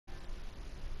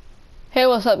Hey,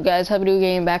 what's up guys, Happy to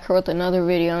getting back here with another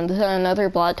video, and this is another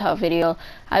Blacktop video.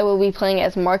 I will be playing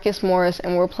as Marcus Morris,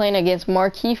 and we're playing against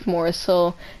Markieff Morris,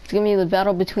 so it's going to be the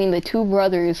battle between the two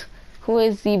brothers. Who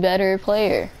is the better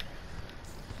player?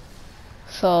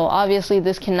 So, obviously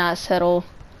this cannot settle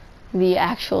the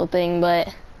actual thing,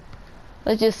 but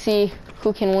let's just see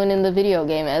who can win in the video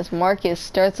game, as Marcus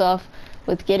starts off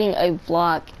with getting a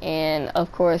block, and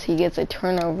of course he gets a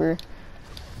turnover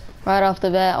right off the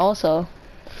bat also.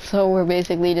 So we're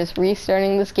basically just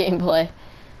restarting this gameplay.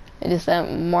 It's just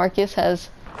that Marcus has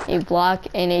a block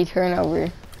and a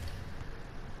turnover.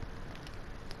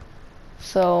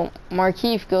 So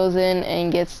Markieff goes in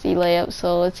and gets the layup.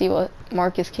 So let's see what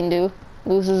Marcus can do.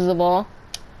 Loses the ball,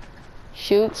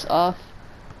 shoots off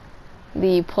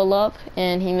the pull-up,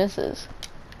 and he misses.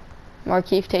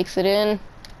 Markieff takes it in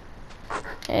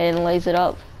and lays it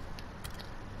up.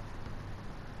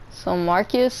 So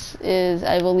Marcus is,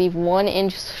 I believe, 1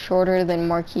 inch shorter than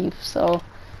Markieff, so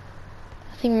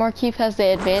I think Markieff has the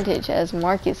advantage, as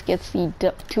Marcus gets the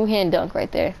two-hand dunk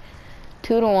right there.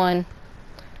 2-1.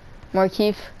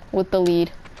 Markieff with the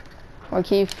lead.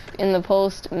 Markieff in the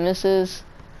post, misses.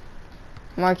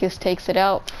 Marcus takes it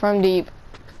out from deep,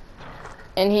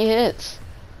 and he hits.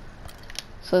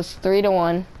 So it's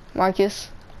 3-1. Marcus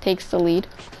takes the lead.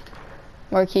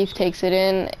 Markieff takes it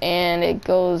in, and it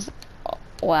goes...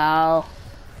 Wow,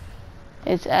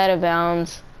 it's out of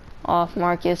bounds off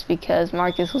Marcus, because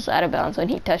Marcus was out of bounds when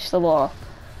he touched the ball.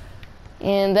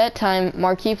 And that time,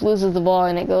 Markieff loses the ball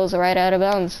and it goes right out of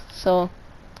bounds. So,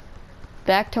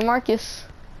 back to Marcus.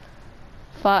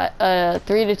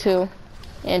 3-2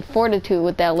 and 4-2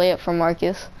 with that layup from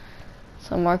Marcus.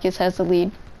 So Marcus has the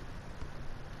lead.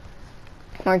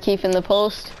 Markieff in the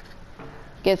post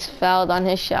gets fouled on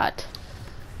his shot.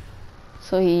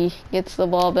 So he gets the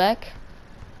ball back.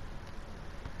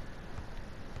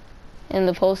 In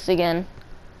the post again.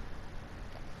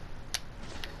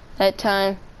 That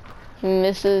time he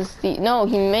misses the... No,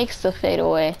 he makes the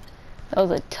fadeaway. That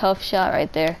was a tough shot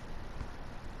right there.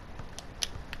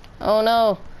 Oh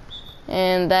no.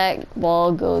 And that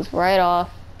ball goes right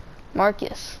off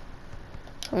Marcus.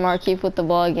 So Markieff with the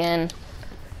ball again.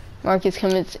 Marcus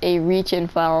commits a reach-in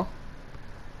foul.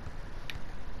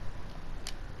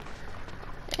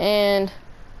 And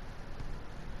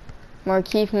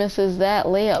Markieff misses that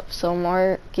layup, so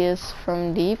Marcus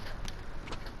from deep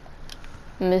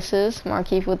misses.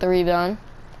 Markieff with the rebound.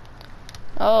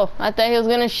 Oh, I thought he was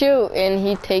gonna shoot, and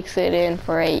he takes it in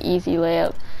for a easy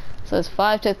layup. So it's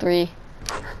 5-3.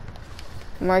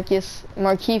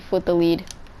 Markieff with the lead,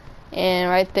 and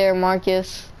right there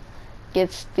Marcus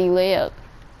gets the layup.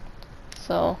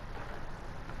 So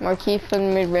Markieff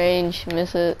from mid-range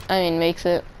makes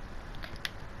it.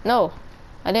 No.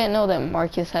 I didn't know that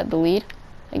Marcus had the lead.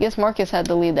 I guess Marcus had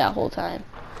the lead that whole time.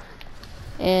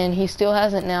 And he still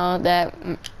hasn't now that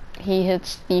he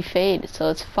hits the fade. So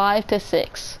it's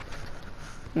 5-6.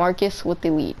 Marcus with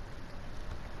the lead.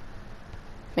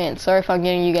 Man, sorry if I'm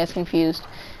getting you guys confused.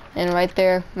 And right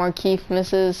there, Markieff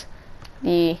misses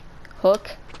the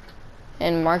hook.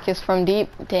 And Marcus from deep,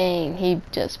 dang, he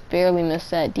just barely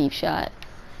missed that deep shot.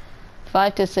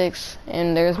 5-6,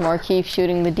 and there's Markieff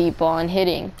shooting the deep ball and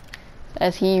hitting,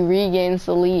 as he regains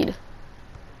the lead.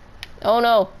 Oh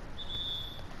no!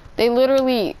 They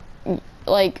literally,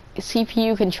 like,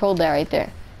 CPU controlled that right there.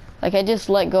 Like, I just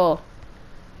let go.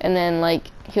 And then,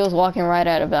 like, he was walking right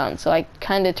out of bounds. So I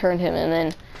kind of turned him, and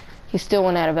then he still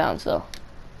went out of bounds, though.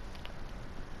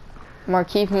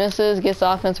 Markieff misses, gets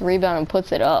the offensive rebound, and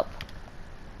puts it up.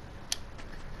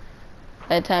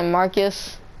 That time,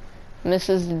 Marcus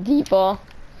misses the deep ball.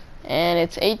 And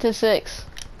it's 8-6.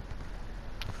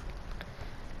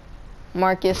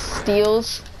 Marcus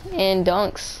steals and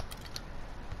dunks.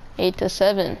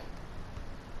 8-7.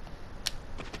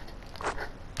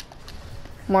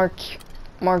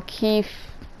 Markieff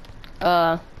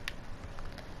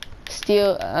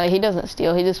he doesn't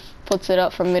steal, he just puts it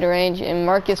up from mid-range, and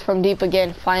Marcus from deep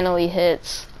again finally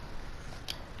hits.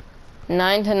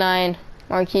 9-9.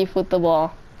 Markieff with the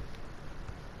ball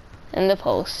in the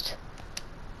post.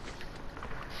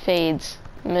 Fades,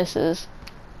 misses.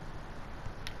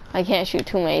 I can't shoot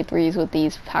too many threes with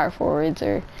these power forwards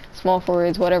or small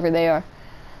forwards, whatever they are.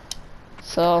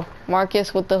 So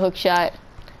Marcus with the hook shot.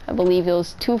 I believe it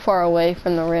was too far away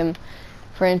from the rim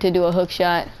for him to do a hook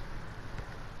shot,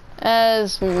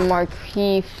 as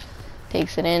Markieff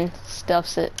takes it in,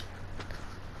 stuffs it.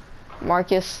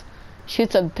 Marcus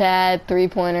shoots a bad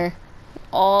three-pointer.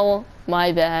 All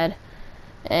my bad.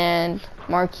 And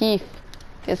Markieff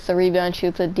gets the rebound,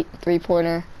 shoots a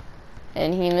three-pointer,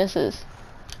 and he misses.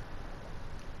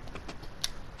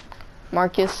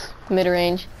 Markieff,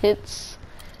 mid-range, hits.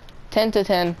 10 to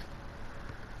 10.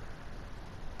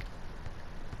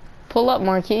 Pull up,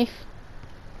 Markieff.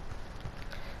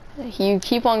 You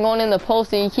keep on going in the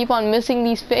post and you keep on missing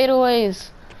these fadeaways.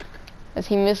 As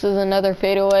he misses another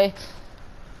fadeaway.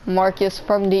 Markieff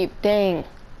from deep. Dang.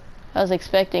 I was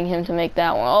expecting him to make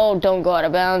that one. Oh, don't go out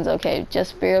of bounds. Okay,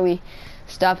 just barely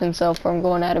stop himself from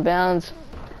going out of bounds.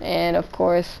 And of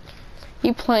course,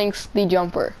 he planks the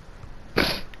jumper.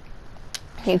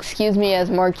 Excuse me, as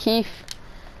Markieff.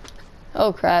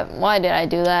 Oh crap, why did I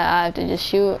do that? I have to just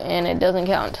shoot and it doesn't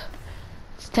count.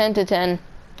 It's 10 to 10.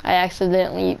 I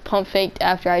accidentally pump faked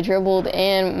after I dribbled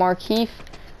and Markieff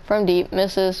from deep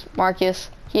misses. Markieff,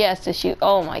 he has to shoot.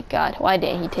 Oh my god, why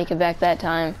didn't he take it back that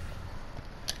time?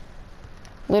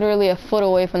 Literally a foot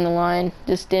away from the line,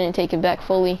 just didn't take it back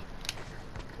fully.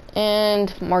 And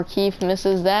Markieff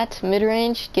misses that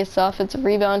mid-range, gets the offensive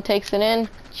rebound, takes it in,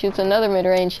 shoots another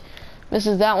mid-range,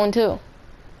 misses that one too.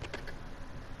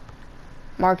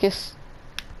 Markieff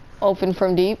open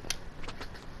from deep.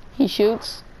 He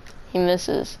shoots. He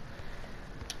misses.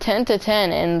 10 to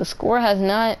 10, and the score has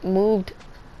not moved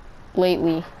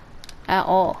lately at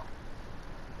all.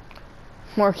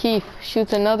 Markieff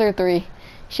shoots another three.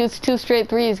 Shoots 2 straight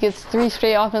threes, gets 3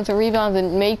 straight offensive rebounds,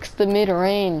 and makes the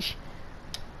mid-range.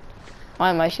 Why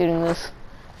am I shooting this?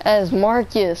 As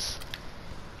Markieff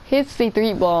hits the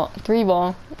three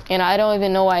ball, and I don't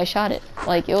even know why I shot it.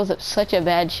 Like, it was such a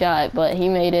bad shot, but he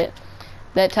made it.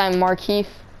 That time Markieff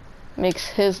makes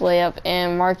his layup,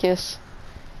 and Markieff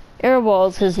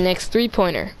airballs his next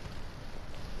three-pointer.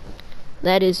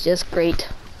 That is just great.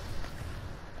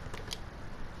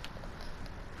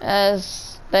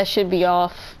 As that should be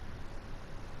off.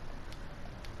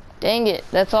 Dang it,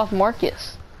 that's off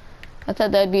Markieff. I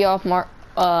thought that'd be off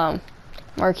Markieff,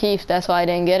 that's why I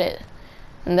didn't get it.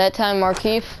 And that time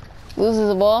Markieff loses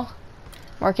the ball.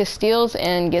 Markieff steals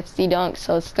and gets the dunk,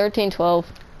 so it's 13-12.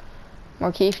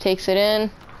 Markieff takes it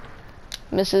in,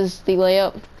 misses the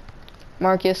layup.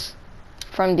 Markieff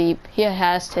from deep. He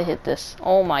has to hit this.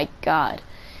 Oh my god.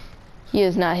 He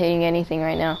is not hitting anything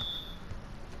right now.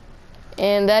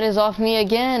 And that is off me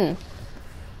again.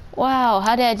 Wow,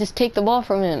 how did I just take the ball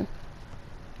from him?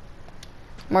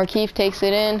 Markieff takes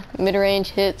it in,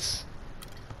 mid-range hits.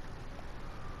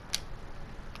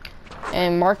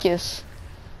 And Markieff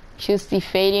shoots the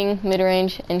fading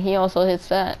mid-range, and he also hits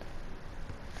that.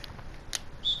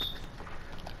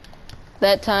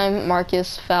 That time,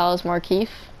 Markieff fouls Markieff.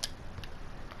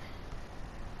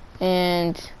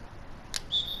 And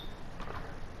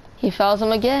he fouls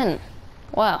him again.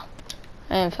 Wow,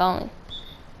 I am fouling.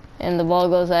 And the ball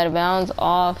goes out of bounds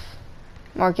off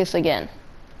Markieff again.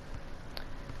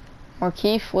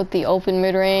 Markieff with the open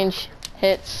mid-range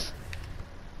hits.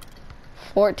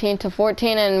 14 to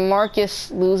 14, and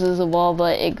Markieff loses the ball,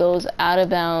 but it goes out of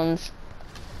bounds.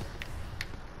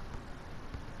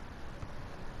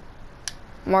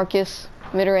 Markieff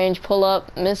mid-range pull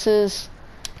up, misses,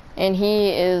 and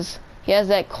he has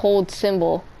that cold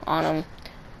symbol on him.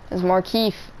 As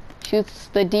Markieff shoots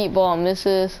the deep ball,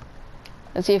 misses.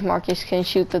 Let's see if Markieff can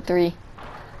shoot the three.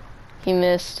 He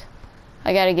missed.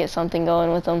 I gotta get something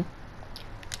going with him.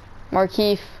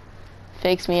 Markieff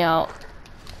fakes me out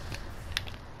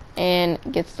and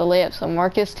gets the layup. So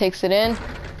Markieff takes it in,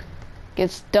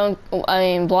 gets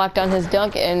blocked on his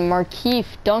dunk, and Markieff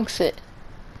dunks it.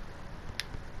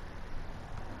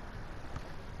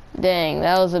 Dang,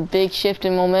 that was a big shift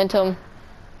in momentum.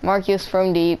 Markieff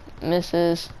from deep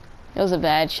misses. It was a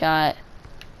bad shot.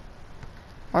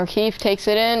 Markieff takes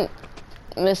it in,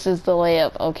 misses the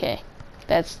layup. Okay,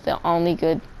 that's the only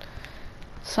good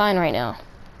sign right now.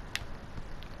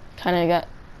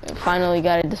 Finally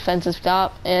got a defensive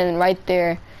stop, and right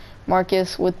there,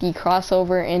 Markieff with the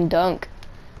crossover and dunk.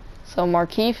 So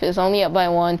Markieff is only up by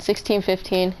 1,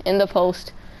 16-15 in the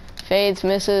post. Fades,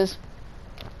 misses.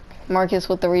 Markieff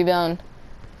with the rebound.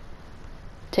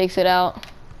 Takes it out.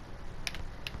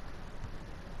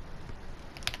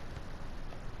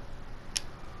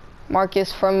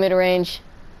 Markieff from mid-range.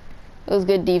 It was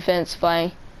good defense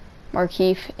by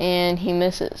Markieff, and he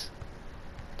misses.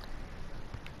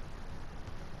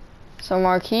 So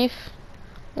Markieff,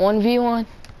 1v1,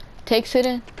 takes it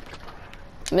in,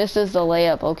 misses the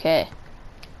layup. Okay.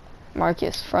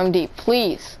 Markieff from deep,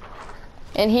 please.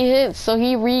 And he hits, so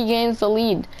he regains the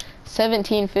lead,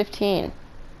 17-15.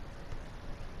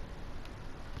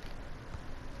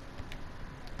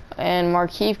 And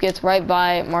Markieff gets right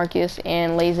by Markieff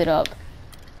and lays it up.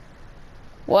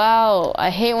 Wow, I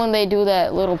hate when they do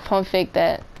that little pump fake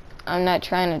that I'm not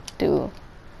trying to do.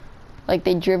 Like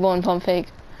they dribble and pump fake.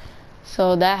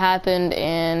 So that happened,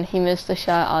 and he missed the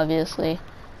shot, obviously.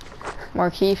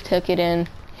 Markieff took it in,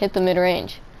 hit the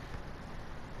mid-range.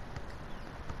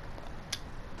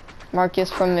 Markieff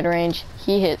from mid-range,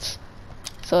 he hits.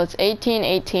 So it's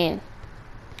 18-18.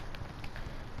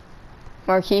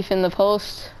 Markieff in the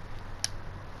post.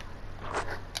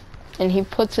 And he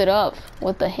puts it up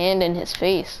with the hand in his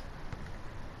face.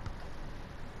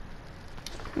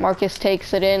 Markieff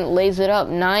takes it in, lays it up,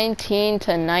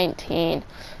 19-19.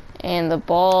 And the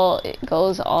ball, it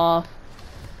goes off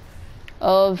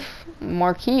of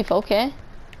Markieff, okay.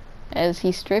 As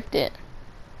he stripped it.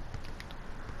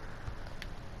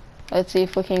 Let's see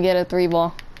if we can get a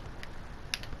 3-ball.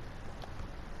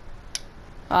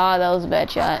 Ah, that was a bad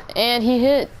shot. And he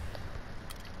hit.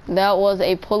 That was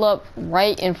a pull-up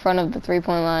right in front of the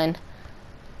 3-point line.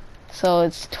 So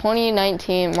it's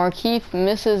 20-19. Markieff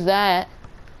misses that.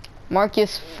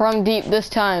 Markieff from deep this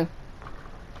time.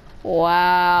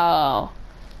 Wow.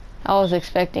 I was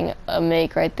expecting a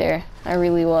make right there. I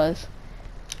really was.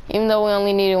 Even though we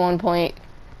only needed 1 point.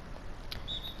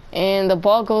 And the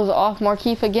ball goes off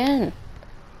Markieff again.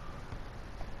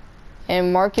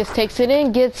 And Markieff takes it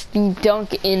in, gets the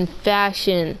dunk in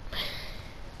fashion.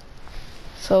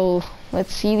 So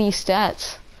let's see these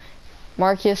stats.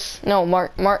 Markieff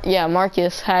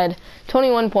had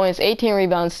 21 points, 18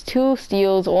 rebounds, 2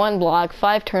 steals, 1 block,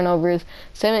 5 turnovers,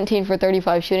 17 for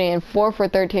 35 shooting, and 4 for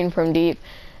 13 from deep.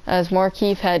 As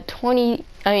Markieff had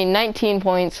 19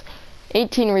 points,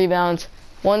 18 rebounds,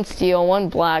 1 steal, 1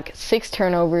 block, 6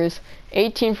 turnovers,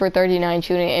 18 for 39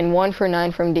 shooting, and 1 for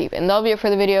 9 from deep. And that'll be it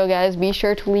for the video, guys. Be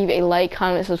sure to leave a like,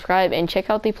 comment, subscribe, and check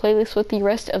out the playlist with the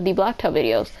rest of the Blacktop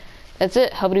videos. That's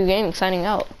it. Hubadoo Gaming signing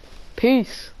out.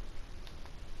 Peace.